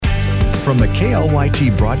From the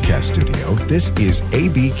KLYT broadcast studio, this is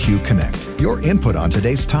ABQ Connect. Your input on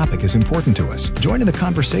today's topic is important to us. Join in the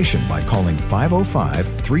conversation by calling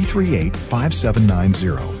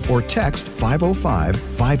 505-338-5790 or text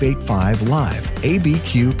 505-585-LIVE.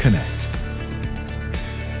 ABQ Connect.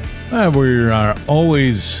 We are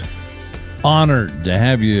always honored to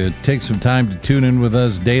have you take some time to tune in with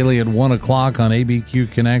us daily at 1 o'clock on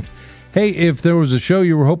ABQ Connect. Hey, if there was a show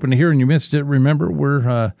you were hoping to hear and you missed it, remember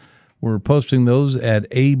we're posting those at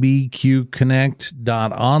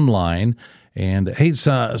abqconnect.online. And hey,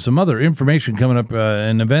 some other information coming up,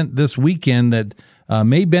 an event this weekend that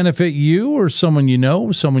may benefit you or someone you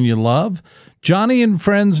know, someone you love. Johnny and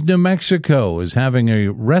Friends New Mexico is having a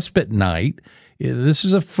respite night. This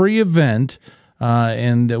is a free event,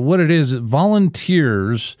 and what it is,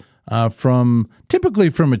 volunteers typically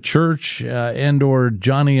from a church and or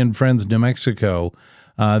Johnny and Friends New Mexico,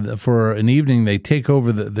 for an evening, they take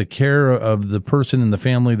over the care of the person in the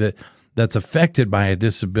family that's affected by a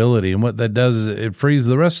disability. And what that does is it frees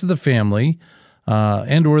the rest of the family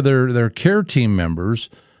and or their care team members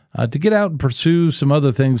to get out and pursue some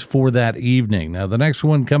other things for that evening. Now, the next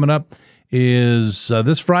one coming up is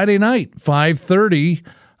this Friday night, 5:30,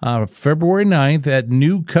 February 9th at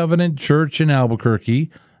New Covenant Church in Albuquerque.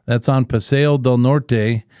 That's on Paseo del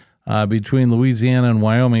Norte, between Louisiana and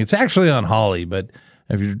Wyoming. It's actually on Holly, but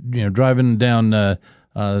if you're driving down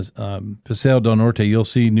Paseo del Norte, you'll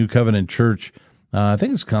see New Covenant Church. I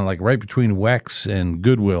think it's kind of like right between Wex and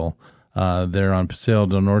Goodwill there on Paseo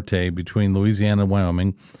del Norte between Louisiana and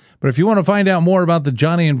Wyoming. But if you want to find out more about the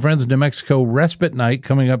Johnny and Friends New Mexico Respite Night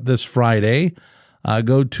coming up this Friday,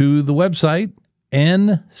 go to the website,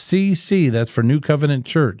 NCC, that's for New Covenant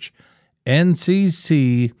Church,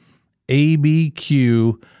 nccabq.org.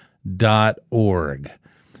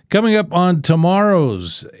 Coming up on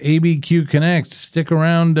tomorrow's ABQ Connect, stick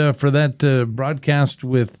around for that broadcast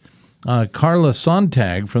with Carla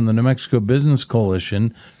Sontag from the New Mexico Business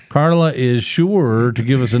Coalition. Carla is sure to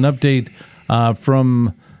give us an update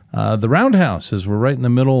from the Roundhouse, as we're right in the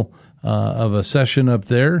middle of a session up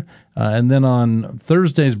there. And then on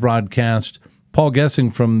Thursday's broadcast, Paul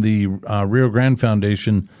Gessing from the Rio Grande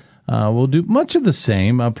Foundation will do much of the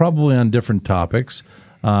same, probably on different topics.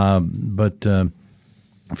 But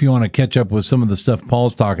if you want to catch up with some of the stuff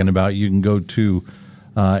Paul's talking about, you can go to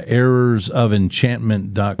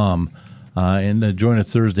errorsoфenchantment.com and join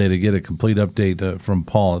us Thursday to get a complete update from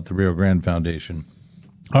Paul at the Rio Grande Foundation.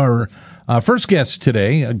 Our first guest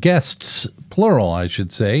today, guests, plural, I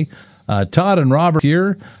should say, Todd and Robert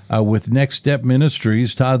here with Next Step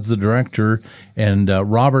Ministries. Todd's the director, and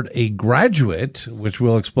Robert a graduate, which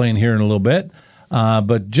we'll explain here in a little bit.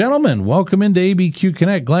 But gentlemen, welcome into ABQ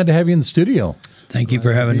Connect. Glad to have you in the studio. Thank you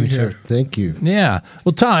for having me, sir. Thank you. Yeah.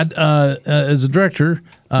 Well, Todd, as a director,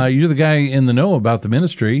 you're the guy in the know about the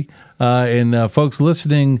ministry, and folks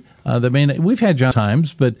listening we've had you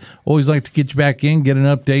times, but always like to get you back in, get an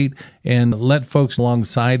update, and let folks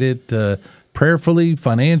alongside it prayerfully,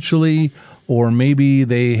 financially, or maybe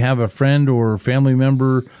they have a friend or family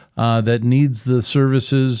member that needs the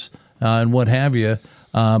services and what have you.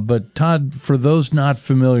 But Todd, for those not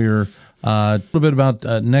familiar, a little bit about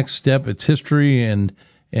Next Step, its history, and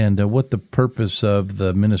what the purpose of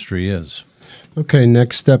the ministry is. Okay,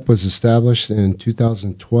 Next Step was established in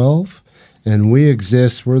 2012, and we're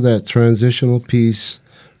that transitional piece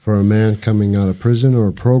for a man coming out of prison or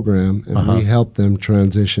a program, and we help them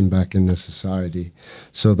transition back into society.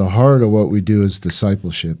 So the heart of what we do is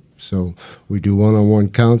discipleship. So we do one-on-one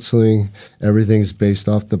counseling. Everything's based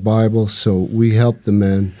off the Bible. So we help the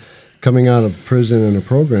men coming out of prison in a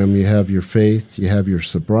program. You have your faith, you have your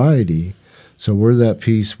sobriety. So we're that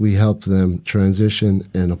piece. We help them transition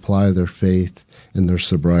and apply their faith and their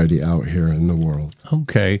sobriety out here in the world.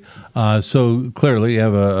 Okay. So clearly you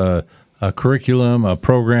have a curriculum, a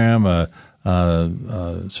program,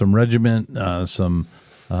 some regiment, some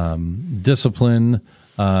discipline.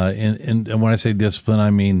 And when I say discipline, I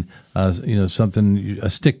mean something, a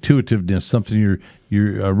stick-to-itiveness, something your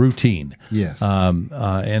routine. Yes. What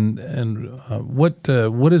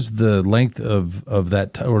is the length of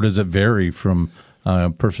that, or does it vary from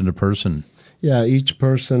person to person? Yeah, each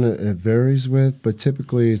person it varies with, but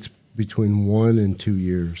typically it's between 1 and 2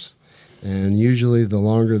 years. And usually the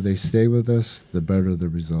longer they stay with us, the better the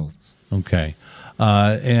results. Okay.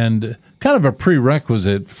 And kind of a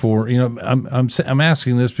prerequisite for, I'm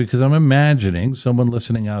asking this because I'm imagining someone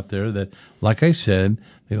listening out there that, like I said,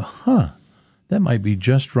 they go, that might be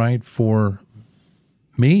just right for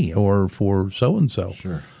me or for so-and-so.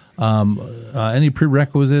 Sure. Any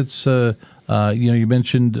prerequisites? You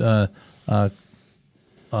mentioned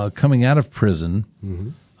coming out of prison. Mm-hmm.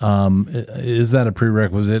 Is that a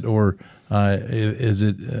prerequisite, or is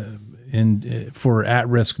it for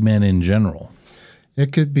at-risk men in general?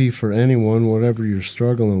 It could be for anyone, whatever you're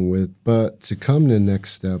struggling with. But to come to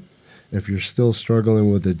next step, if you're still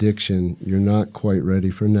struggling with addiction, you're not quite ready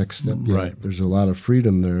for next step yet. Right. There's a lot of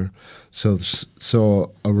freedom there. So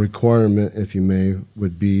a requirement, if you may,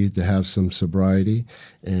 would be to have some sobriety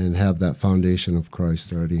and have that foundation of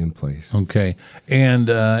Christ already in place. Okay. And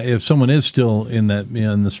if someone is still in that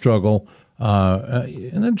in the struggle,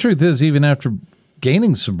 and the truth is, even after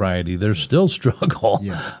gaining sobriety, there's still struggle.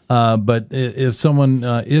 Yeah. But if someone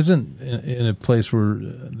isn't in a place where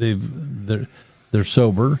they're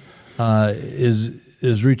sober,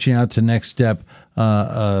 is reaching out to Next Step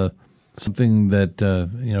something that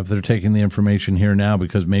if they're taking the information here now,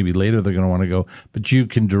 because maybe later they're going to want to go, but you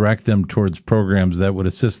can direct them towards programs that would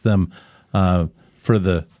assist them for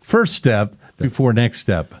the first step before Next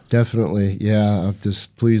Step. Definitely, yeah.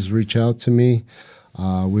 Just please reach out to me.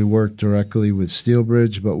 We work directly with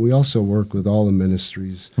Steelbridge, but we also work with all the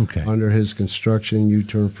ministries under his construction,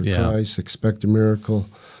 U-Turn for Christ, Expect a Miracle,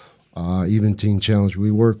 even Teen Challenge.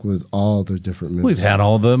 We work with all the different ministries. We've had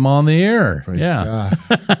all of them on the air. Praise God.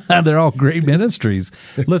 They're all great ministries.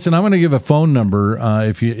 Listen, I'm going to give a phone number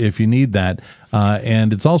if you need that,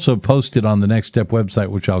 and it's also posted on the Next Step website,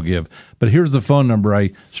 which I'll give. But here's the phone number.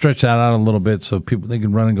 I stretched that out a little bit so people they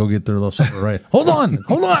can run and go get their little something right. Hold on,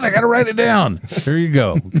 I got to write it down. Here you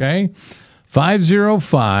go. Okay,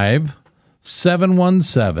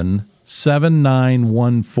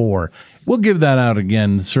 505-717-7914. We'll give that out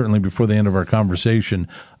again, certainly before the end of our conversation.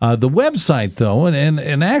 The website, though,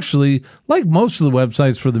 and actually, like most of the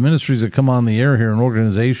websites for the ministries that come on the air here and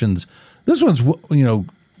organizations, this one's,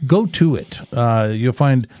 go to it. You'll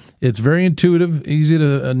find it's very intuitive, easy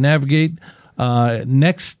to navigate.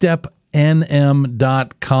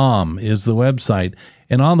 nextstepnm.com is the website.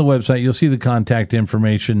 And on the website, you'll see the contact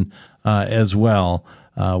information as well,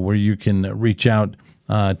 where you can reach out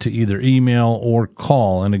to either email or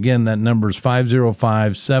call. And again, that number is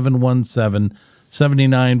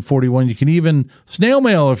 505-717-7941. You can even snail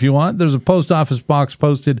mail if you want. There's a post office box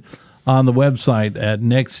posted on the website at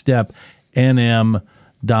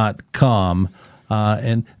nextstepnm.com.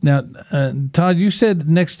 And now, Todd, you said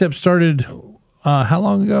Next Step started how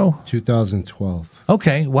long ago? 2012.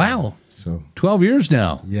 Okay, wow. So 12 years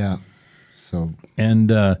now. Yeah. So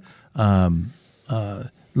and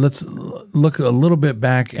let's look a little bit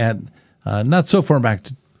back at, not so far back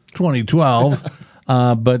to 2012,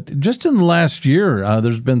 but just in the last year,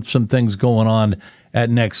 there's been some things going on at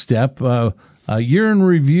Next Step. A year in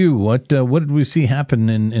review, what did we see happen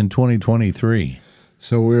in 2023?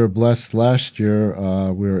 So we were blessed last year.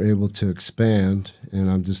 We were able to expand, and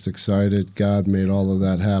I'm just excited. God made all of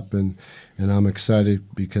that happen, and I'm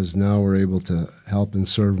excited because now we're able to help and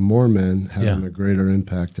serve more men, having a greater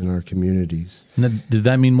impact in our communities. Now, did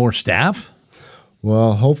that mean more staff?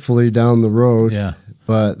 Well, hopefully down the road, Yeah.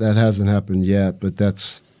 But that hasn't happened yet. But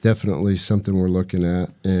that's definitely something we're looking at,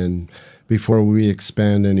 and before we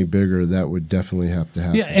expand any bigger, that would definitely have to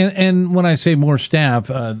happen. Yeah, and when I say more staff,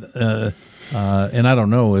 and I don't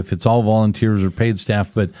know if it's all volunteers or paid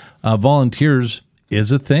staff, but volunteers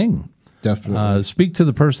is a thing. Definitely. Speak to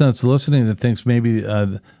the person that's listening that thinks maybe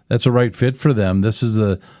that's a right fit for them. This is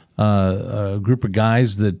a group of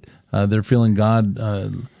guys that they're feeling God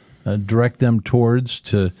direct them towards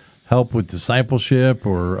to help with discipleship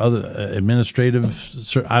or other administrative.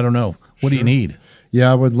 I don't know. What do you need?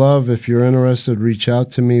 Yeah, I would love, if you're interested, reach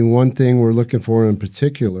out to me. One thing we're looking for in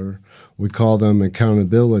particular, we call them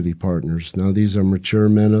accountability partners. Now, these are mature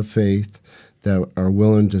men of faith that are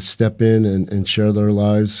willing to step in and share their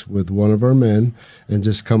lives with one of our men and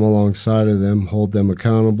just come alongside of them, hold them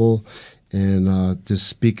accountable, and just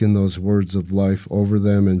speaking those words of life over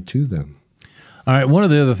them and to them. All right, one of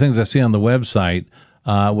the other things I see on the website,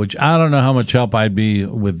 which I don't know how much help I'd be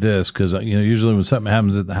with this, because usually when something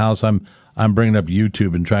happens at the house, I'm bringing up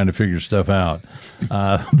YouTube and trying to figure stuff out.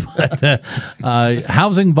 But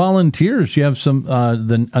housing volunteers, you have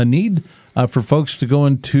a need for folks to go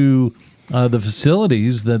into the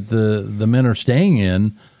facilities that the men are staying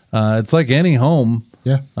in. It's like any home.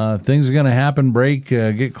 Yeah. Things are going to happen, break,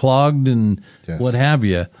 get clogged, and what have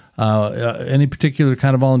you. Any particular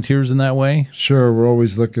kind of volunteers in that way? Sure. We're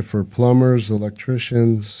always looking for plumbers,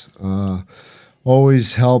 electricians,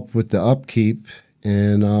 always help with the upkeep.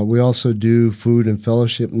 And we also do food and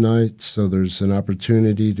fellowship nights, so there's an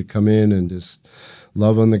opportunity to come in and just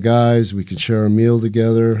love on the guys. We can share a meal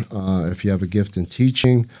together if you have a gift in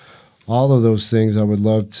teaching, all of those things, I would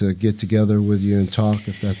love to get together with you and talk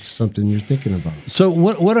if that's something you're thinking about. So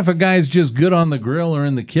what if a guy's just good on the grill or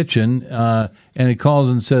in the kitchen and he calls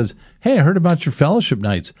and says, hey, I heard about your fellowship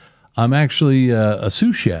nights. I'm actually a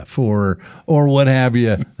sous chef or what have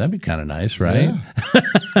you. That'd be kind of nice, right?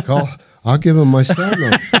 Yeah. I'll give him my cell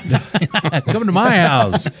number. Come to my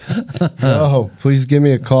house. Please give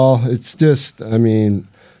me a call. It's just,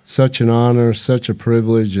 such an honor, such a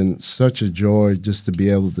privilege, and such a joy just to be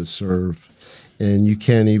able to serve. And you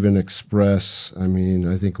can't even express, I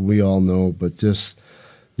think we all know, but just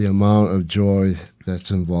the amount of joy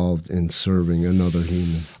that's involved in serving another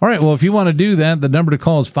human. All right. Well, if you want to do that, the number to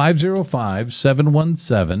call is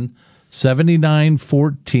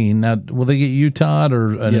 505-717-7914. Now, will they get you, Todd?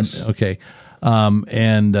 Yes. Okay.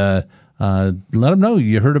 And let them know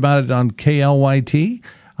you heard about it on KLYT,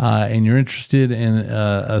 and you're interested in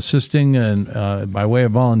assisting and by way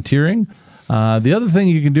of volunteering. The other thing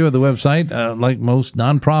you can do at the website, like most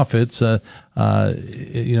nonprofits,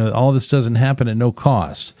 all this doesn't happen at no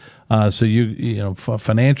cost. So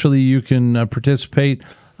financially you can participate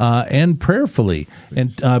and prayerfully.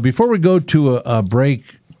 And before we go to a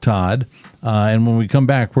break, Todd, and when we come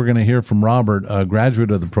back, we're going to hear from Robert, a graduate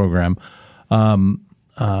of the program.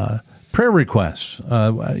 Prayer requests.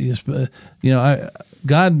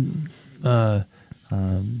 God.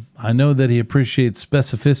 I know that he appreciates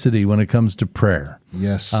specificity when it comes to prayer.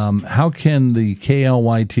 Yes. How can the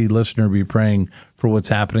KLYT listener be praying for what's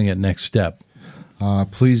happening at Next Step?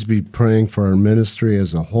 Please be praying for our ministry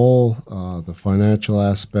as a whole, the financial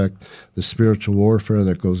aspect, the spiritual warfare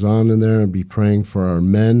that goes on in there, and be praying for our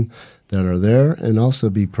men that are there, and also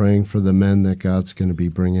be praying for the men that God's going to be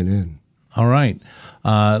bringing in. All right.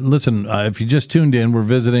 Listen, if you just tuned in, we're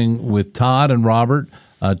visiting with Todd and Robert.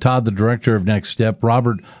 Todd, the director of Next Step.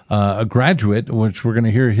 Robert, a graduate, which we're going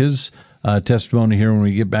to hear his testimony here when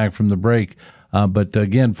we get back from the break. But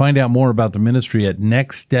again, find out more about the ministry at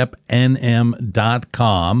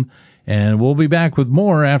nextstepnm.com. And we'll be back with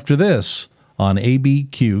more after this on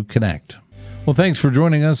ABQ Connect. Well, thanks for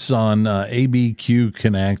joining us on ABQ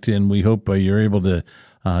Connect, and we hope you're able to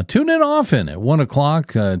tune in often at 1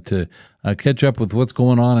 o'clock to catch up with what's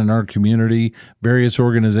going on in our community, various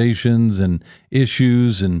organizations and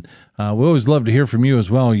issues. And we always love to hear from you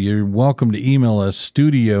as well. You're welcome to email us,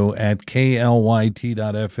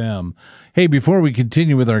 studio@klyt.fm. Hey, before we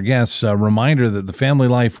continue with our guests, a reminder that the Family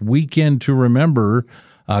Life Weekend to Remember,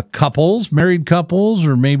 couples, married couples,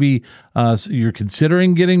 or maybe you're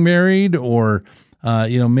considering getting married, or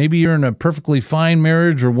maybe you're in a perfectly fine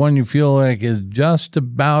marriage, or one you feel like is just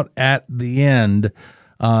about at the end.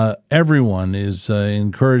 Everyone is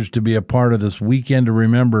encouraged to be a part of this Weekend to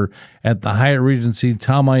Remember at the Hyatt Regency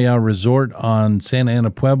Tamaya Resort on Santa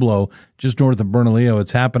Ana Pueblo, just north of Bernalillo.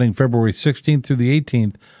 It's happening February 16th through the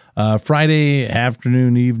 18th, Friday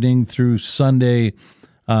afternoon, evening through Sunday.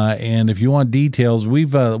 And if you want details,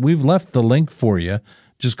 we've left the link for you.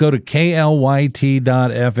 Just go to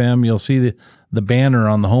klyt.fm. You'll see the banner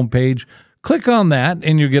on the homepage. Click on that,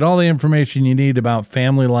 and you'll get all the information you need about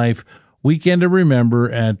Family Life Weekend to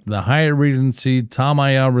Remember at the Hyatt Regency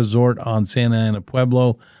Tamaya Resort on Santa Ana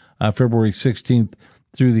Pueblo, February 16th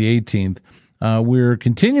through the 18th. We're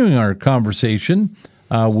continuing our conversation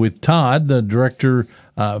with Todd, the director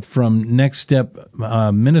from Next Step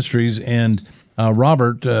Ministries, and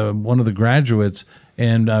Robert, one of the graduates.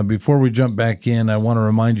 And before we jump back in, I want to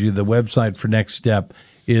remind you the website for Next Step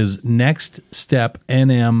is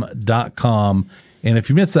nextstepnm.com. And if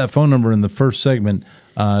you missed that phone number in the first segment,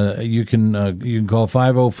 you can call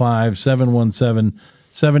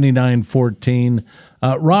 505-717-7914.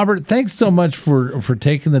 Robert, thanks so much for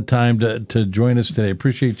taking the time to join us today.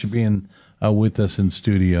 Appreciate you being with us in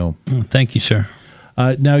studio. Thank you, sir.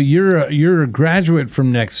 Now you're a graduate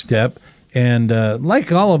from Next Step, and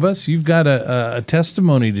like all of us, you've got a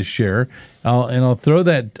testimony to share. I'll throw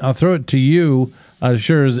it to you to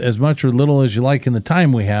share as much or little as you like in the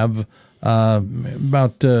time we have.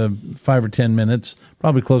 About 5 or 10 minutes,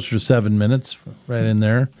 probably closer to 7 minutes, right in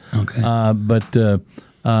there. Okay. But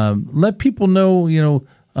let people know,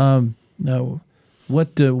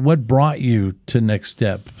 what brought you to Next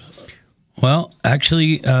Step. Well,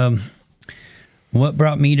 actually, what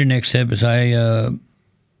brought me to Next Step is I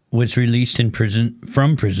was released from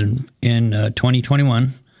prison in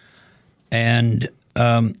 2021, and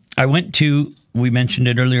I went to, we mentioned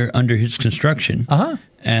it earlier, Under His Construction. Uh-huh.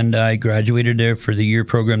 And I graduated there for the year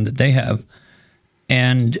program that they have.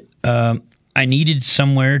 And I needed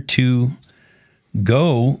somewhere to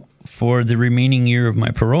go for the remaining year of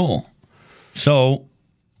my parole. So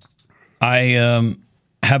I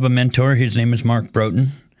have a mentor. His name is Mark Broughton.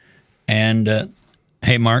 And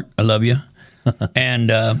Hey, Mark, I love you.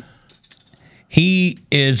 And he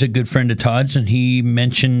is a good friend of Todd's, and he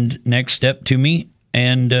mentioned Next Step to me.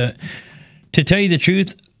 And to tell you the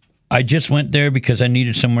truth, I just went there because I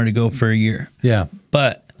needed somewhere to go for a year. Yeah.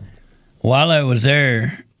 But while I was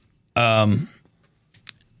there, I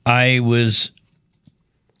was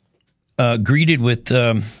greeted with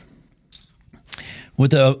a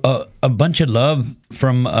bunch of love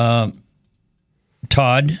from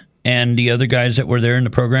Todd and the other guys that were there in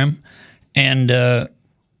the program. And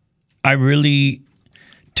I really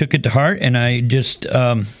took it to heart, and I just,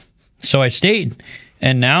 so I stayed.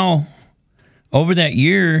 And now, over that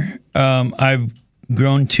year, I've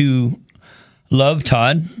grown to love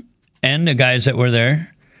Todd and the guys that were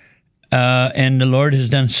there. And the Lord has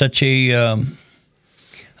done such a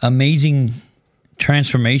amazing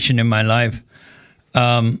transformation in my life.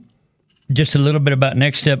 Just a little bit about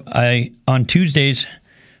Next Step. On Tuesdays,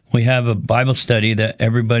 we have a Bible study that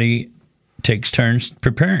everybody takes turns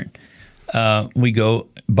preparing. We go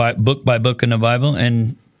book by book in the Bible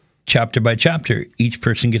and chapter by chapter. Each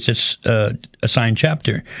person gets a assigned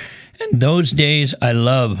chapter. And those days I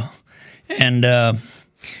love. And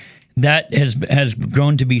that has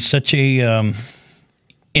grown to be such a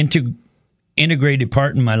integrated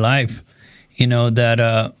part in my life,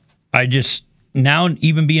 that I just, now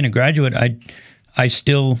even being a graduate, I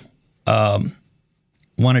still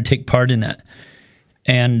want to take part in that.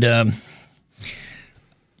 And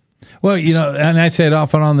well, and I say it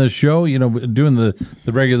often on this show, doing the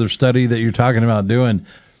regular study that you're talking about doing,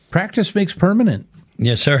 practice makes permanent.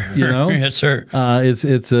 Yes, sir. Yes, sir.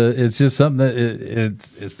 It's just something that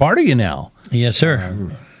it's part of you now. Yes,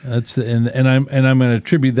 sir. And I'm going to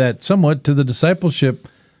attribute that somewhat to the discipleship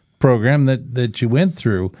program that you went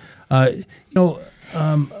through. If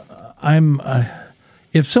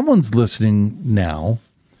someone's listening now,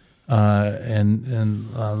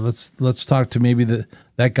 and let's talk to maybe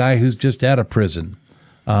that guy who's just out of prison,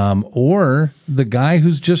 or the guy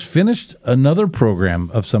who's just finished another program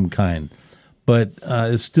of some kind, but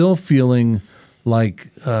is still feeling like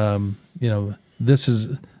this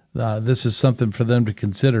is something for them to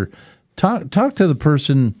consider. Talk to the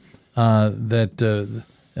person that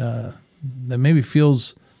maybe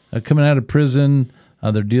feels coming out of prison.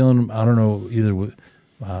 They're dealing, I don't know, either with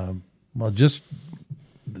just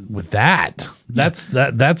with that.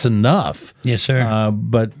 That's enough. Yes, sir.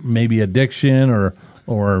 But maybe addiction or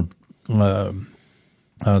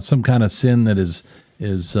some kind of sin that has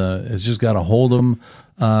just got a hold of them.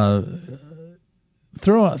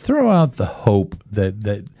 Throw out the hope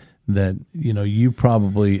that you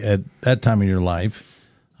probably at that time in your life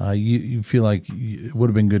you feel like it would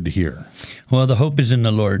have been good to hear. Well, the hope is in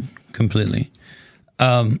the Lord completely.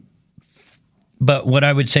 But what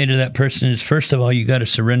I would say to that person is, first of all, you got to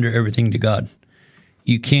surrender everything to God.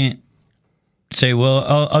 You can't say, well,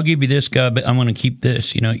 I'll give you this, God, but I'm going to keep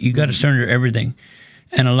this. You got to surrender everything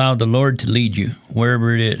and allow the Lord to lead you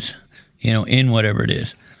wherever it is, in whatever it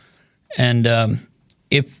is. And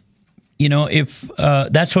if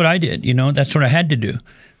that's what I did, that's what I had to do.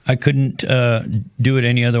 I couldn't do it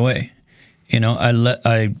any other way.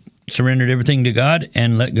 I surrendered everything to God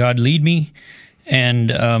and let God lead me.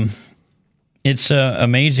 And it's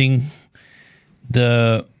amazing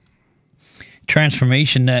the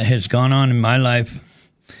transformation that has gone on in my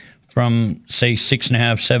life from, say,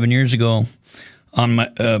 6.5, 7 years ago on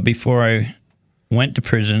my before I went to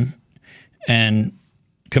prison, and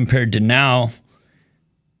compared to now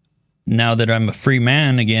that I'm a free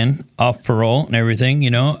man again, off parole and everything,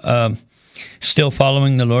 still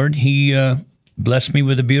following the Lord. He blessed me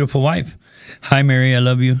with a beautiful wife. Hi, Mary. I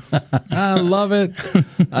love you. I love it.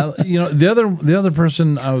 The other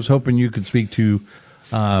person I was hoping you could speak to,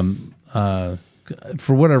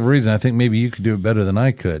 for whatever reason, I think maybe you could do it better than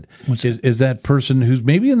I could. Is that person who's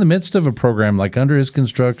maybe in the midst of a program like Under His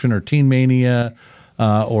Construction or Teen Mania,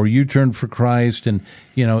 or U-Turn for Christ, and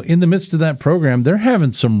in the midst of that program, they're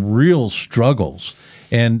having some real struggles,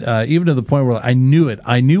 and even to the point where I knew it.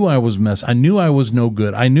 I knew I was messed. I knew I was no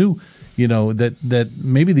good. I knew. That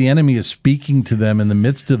maybe the enemy is speaking to them in the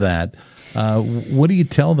midst of that. What do you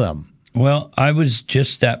tell them? Well, I was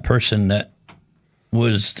just that person that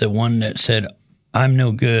was the one that said, I'm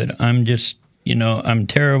no good. I'm just, I'm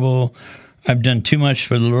terrible. I've done too much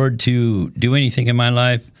for the Lord to do anything in my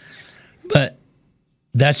life. But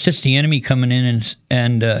that's just the enemy coming in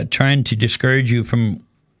and trying to discourage you from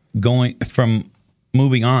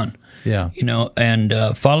moving on. Yeah.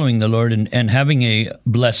 And following the Lord and having a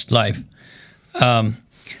blessed life.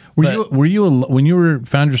 Were you when you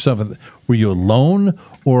found yourself? Were you alone,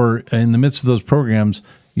 or in the midst of those programs?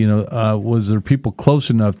 was there people close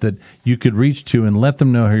enough that you could reach to and let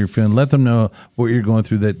them know how you're feeling, let them know what you're going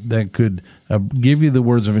through, that could give you the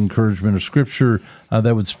words of encouragement or scripture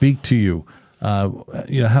that would speak to you?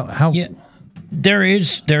 How? Yeah, there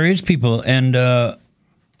is people, and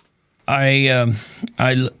I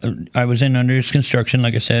was in under his construction,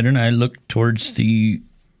 like I said, and I looked towards the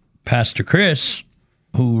Pastor Chris,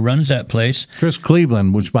 who runs that place. Chris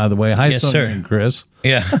Cleveland, which, by the way, hi, yes, sir. Chris.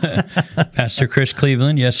 Yeah, Pastor Chris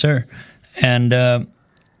Cleveland, yes, sir. And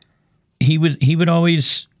he would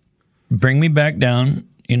always bring me back down,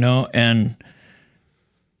 and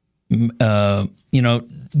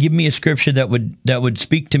give me a scripture that would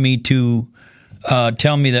speak to me to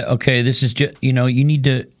tell me that, okay, this is just, you need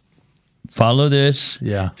to follow this,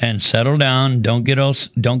 and settle down. Don't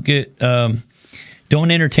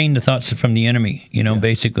entertain the thoughts from the enemy,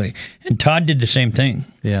 basically. And Todd did the same thing.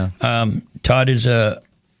 Yeah. Todd is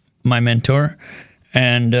my mentor,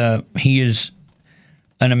 and he is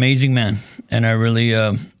an amazing man, and I really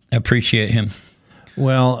appreciate him.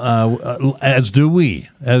 Well, as do we,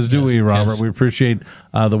 Robert. Yes. We appreciate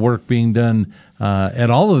the work being done at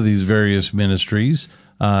all of these various ministries.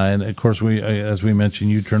 And, of course, we, as we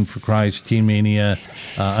mentioned, U-Turn for Christ, Teen Mania,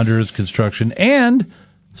 under his construction, and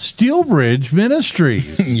Steelbridge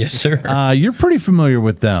Ministries. Yes, sir. You're pretty familiar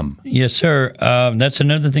with them. Yes, sir. That's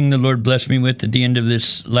another thing the Lord blessed me with at the end of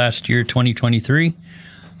this last year, 2023.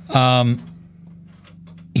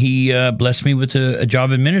 He blessed me with a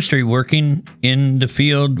job in ministry, working in the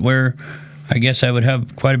field where I guess I would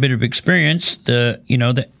have quite a bit of experience, the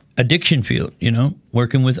addiction field,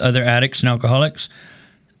 working with other addicts and alcoholics,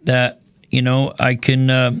 that, I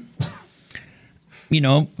can...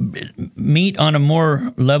 meet on a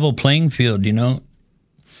more level playing field,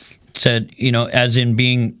 said, as in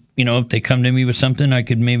being, if they come to me with something, I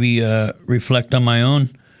could maybe reflect on my own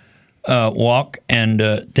walk and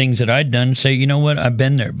things that I'd done, say, you know what, I've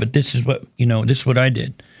been there, but this is what, this is what I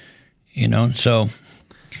did, so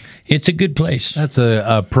it's a good place. That's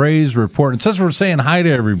a praise report. And since we're saying hi to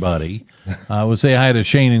everybody, we'll say hi to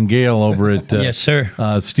Shane and Gail over at yes, sir.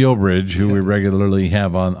 Steelbridge, who we regularly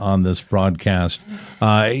have on this broadcast.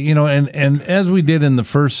 And as we did in the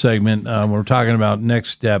first segment, we're talking about Next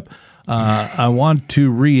Step. I want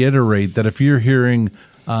to reiterate that if you're hearing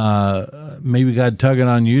maybe God tugging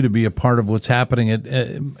on you to be a part of what's happening at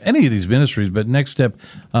any of these ministries, but Next Step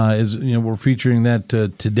is, we're featuring that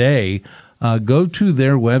today. Go to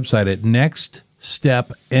their website at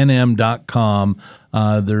nextstepnm.com.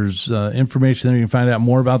 There's information there. You can find out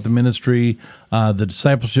more about the ministry, the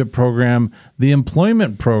discipleship program, the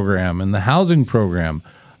employment program, and the housing program,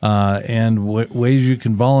 and ways you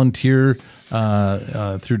can volunteer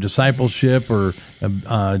through discipleship or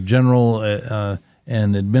general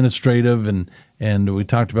and administrative. And we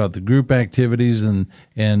talked about the group activities and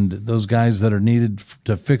those guys that are needed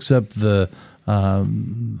to fix up the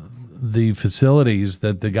facilities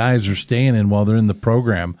that the guys are staying in while they're in the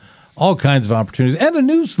program. All kinds of opportunities, and a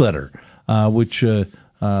newsletter, which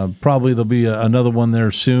probably there'll be another one there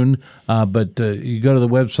soon. But you go to the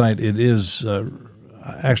website, it is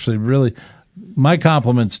actually really, my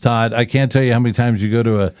compliments, Todd. I can't tell you how many times you go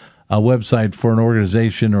to a website for an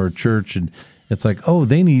organization or a church, and it's like, oh,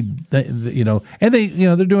 they need, and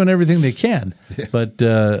they're doing everything they can. Yeah. But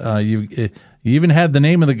you even had the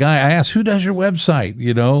name of the guy. I asked, who does your website?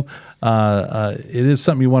 It is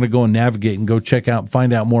something you want to go and navigate and go check out,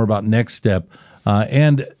 find out more about Next Step.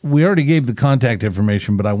 And we already gave the contact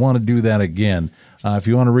information, but I want to do that again. If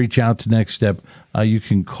you want to reach out to Next Step, you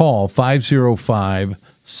can call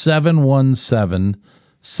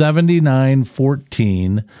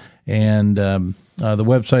 505-717-7914. And the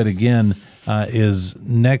website, again, is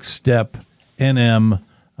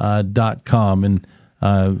nextstepnm.com. And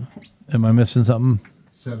am I missing something?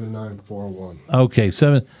 7941. Okay,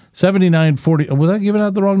 7940. Was I giving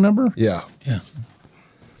out the wrong number? Yeah.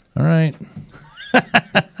 All right.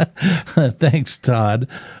 Thanks, Todd.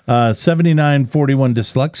 7941.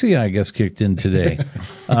 Dyslexia, I guess, kicked in today.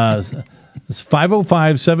 It's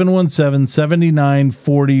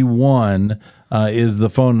 505-717-7941 is the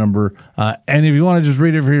phone number. And if you want to just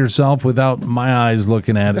read it for yourself without my eyes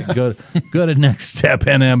looking at it, go to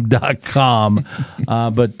nextstepnm.com.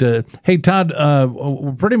 But hey, Todd,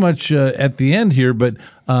 we're pretty much at the end here, but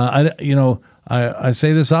I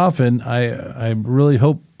say this often. I really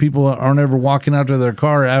hope people aren't ever walking out to their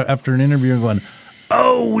car after an interview and going,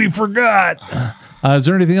 "Oh, we forgot." Is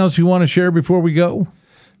there anything else you want to share before we go?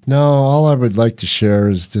 No, all I would like to share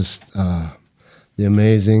is just the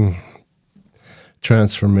amazing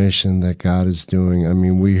transformation that God is doing. I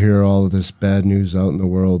mean, we hear all of this bad news out in the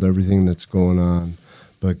world, everything that's going on,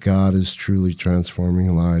 But God is truly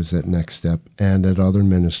transforming lives at Next Step and at other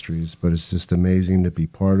ministries. But it's just amazing to be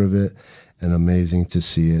part of it and amazing to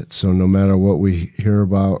see it. So no matter what we hear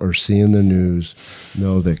about or see in the news,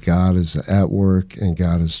 know that God is at work and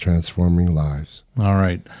God is transforming lives. All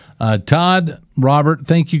right. Todd, Robert,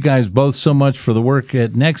 thank you guys both so much for the work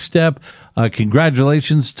at Next Step.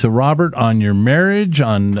 Congratulations to Robert on your marriage,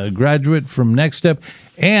 on a graduate from Next Step,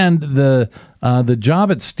 and the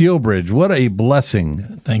job at Steelbridge. What a blessing.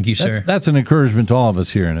 Thank you, sir. That's an encouragement to all of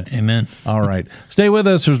us hearing it. Amen. All right. Stay with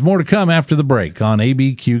us. There's more to come after the break on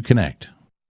ABQ Connect.